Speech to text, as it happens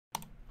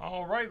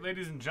All right,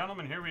 ladies and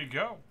gentlemen, here we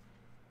go.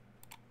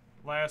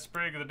 Last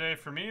break of the day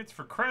for me. It's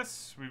for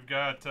Chris. We've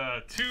got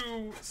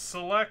two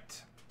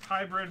select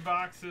hybrid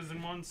boxes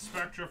and one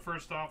Spectra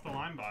first off the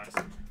line box.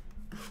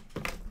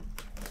 Let's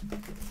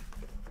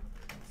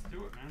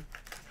do it, man.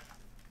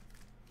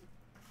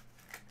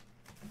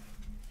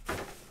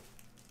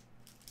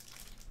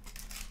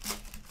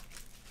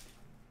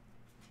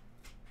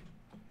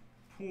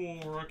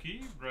 Poole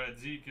rookie,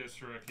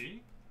 Radzikis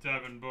rookie,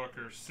 Devin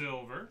Booker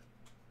silver,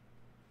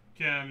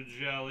 Cam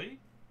Jelly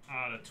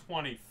out of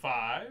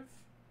 25,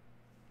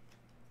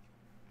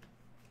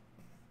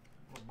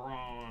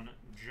 LeBron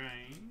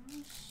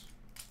James,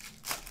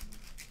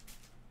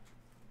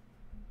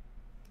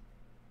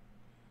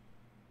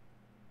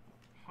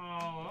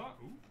 Paula,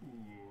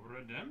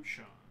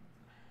 Redemption,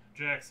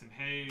 Jackson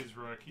Hayes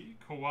rookie,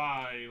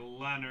 Kawhi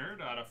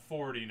Leonard out of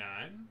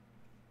 49,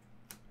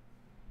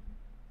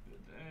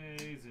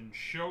 and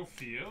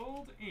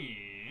Schofield,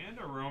 and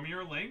a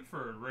Romeo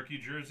Langford rookie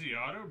jersey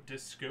auto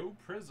Disco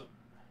Prism.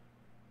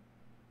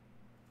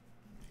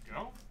 There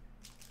you go.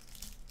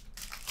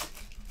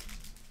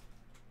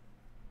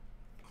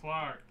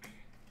 Clark,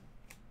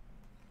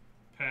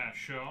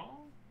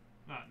 Paschal,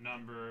 not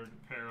numbered,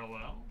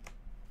 parallel.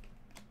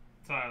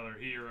 Tyler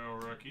Hero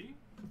rookie.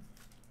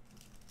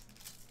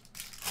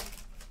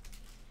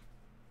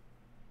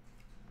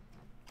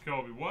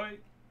 Kobe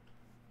White.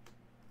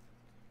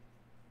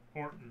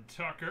 Horton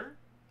Tucker,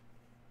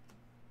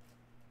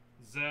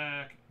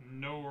 Zach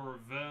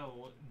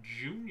Norvell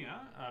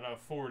Jr. out of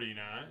 49,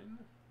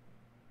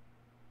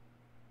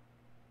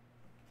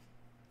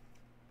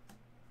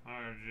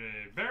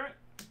 RJ Barrett,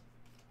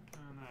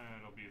 and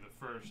that'll be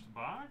the first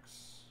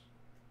box.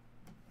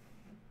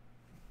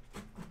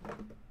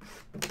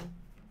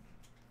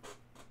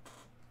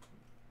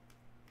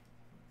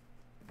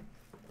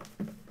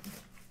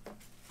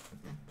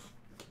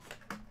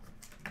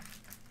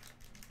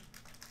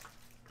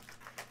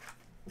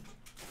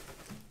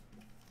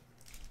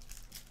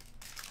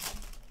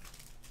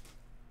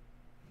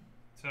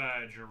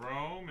 Ty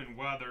Jerome and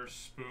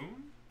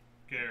Weatherspoon,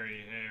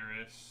 Gary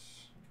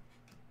Harris,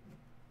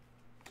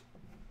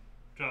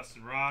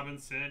 Justin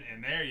Robinson,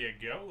 and there you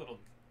go, little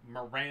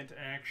Morant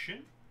action.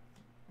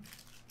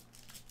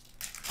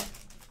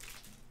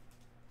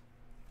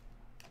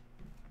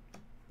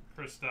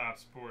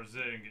 Kristaps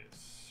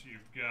Porzingis.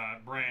 You've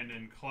got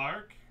Brandon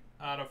Clark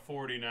out of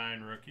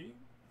 49 rookie.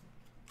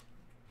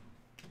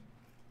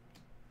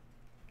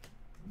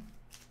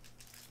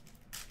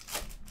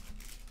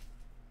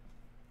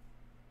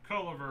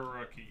 Culver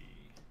rookie,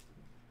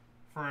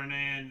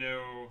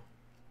 Fernando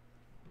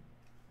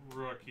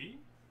rookie,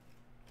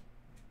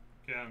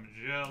 Cam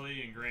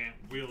Jelly and Grant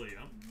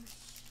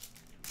Williams.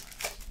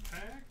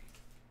 Pack.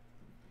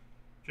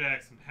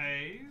 Jackson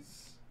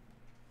Hayes,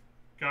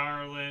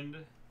 Garland,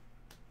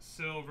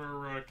 silver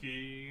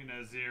rookie,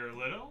 Nazir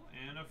Little,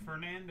 and a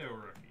Fernando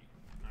rookie.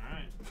 All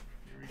right,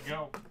 here we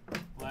go.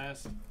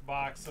 Last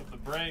box of the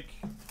break.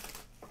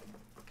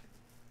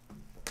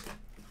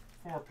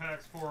 4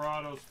 packs, 4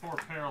 autos, 4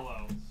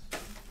 parallels.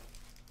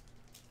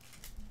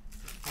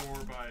 4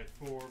 by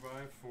 4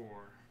 by 4.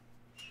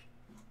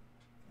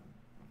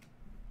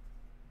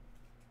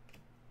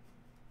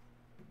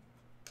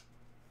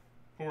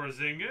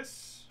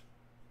 Porzingis.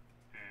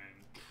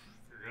 And if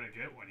you're going to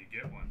get one, you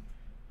get one.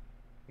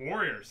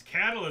 Warriors,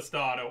 Catalyst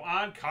auto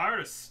on card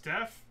of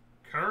Steph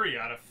Curry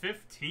out of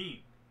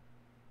 15.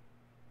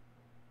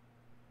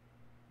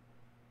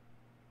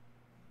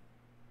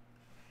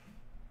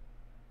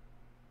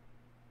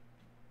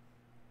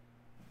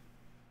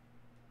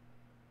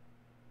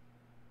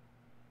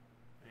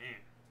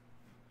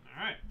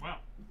 Alright, well,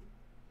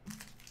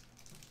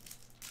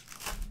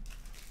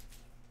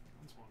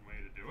 that's one way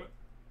to do it.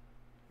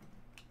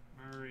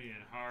 Murray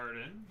and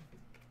Harden.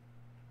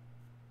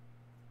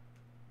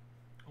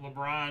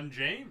 LeBron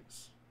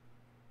James.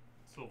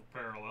 Silver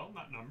parallel,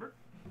 not numbered.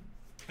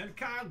 And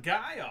Kyle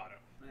Guy auto.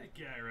 That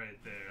guy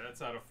right there.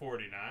 That's out of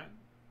 49.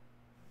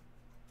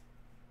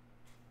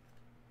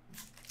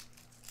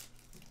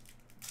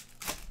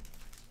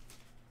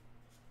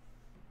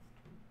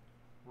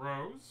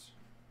 Rose.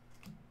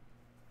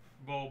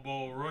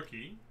 Bol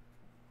rookie.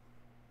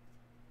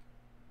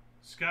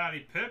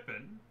 Scottie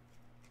Pippen.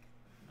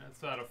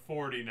 That's out of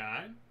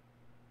 49.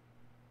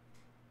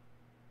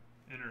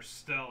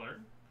 Interstellar.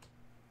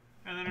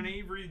 And then an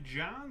Avery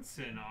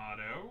Johnson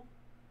auto.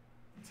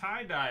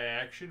 Tie-dye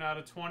action out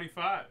of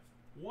 25.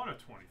 1 of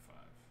 25.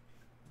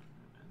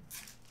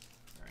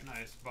 Very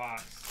nice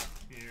box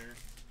here.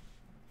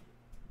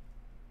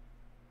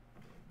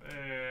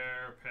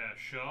 Bear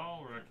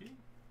Paschal rookie.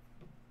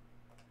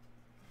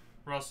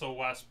 Russell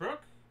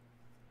Westbrook.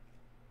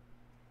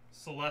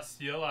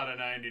 Celestial out of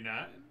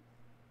 99.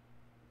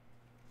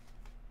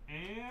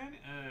 And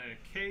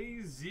a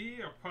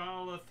KZ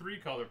Apollo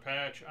 3-color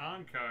patch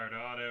on card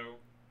auto.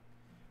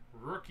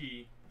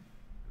 Rookie.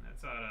 And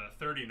that's out of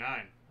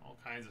 39. All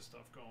kinds of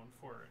stuff going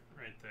for it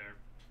right there.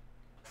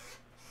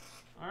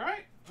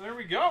 Alright, there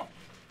we go.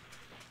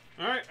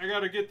 Alright, I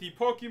gotta get the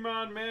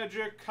Pokemon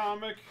Magic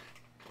comic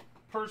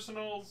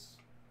personals,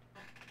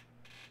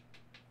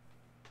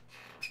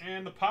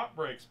 and the pop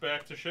breaks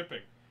back to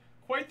shipping.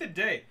 Quite the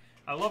day.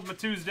 I love my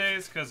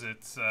Tuesdays because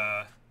it's still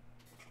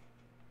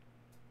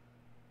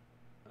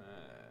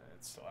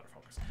out of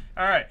focus.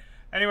 All right.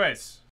 Anyways.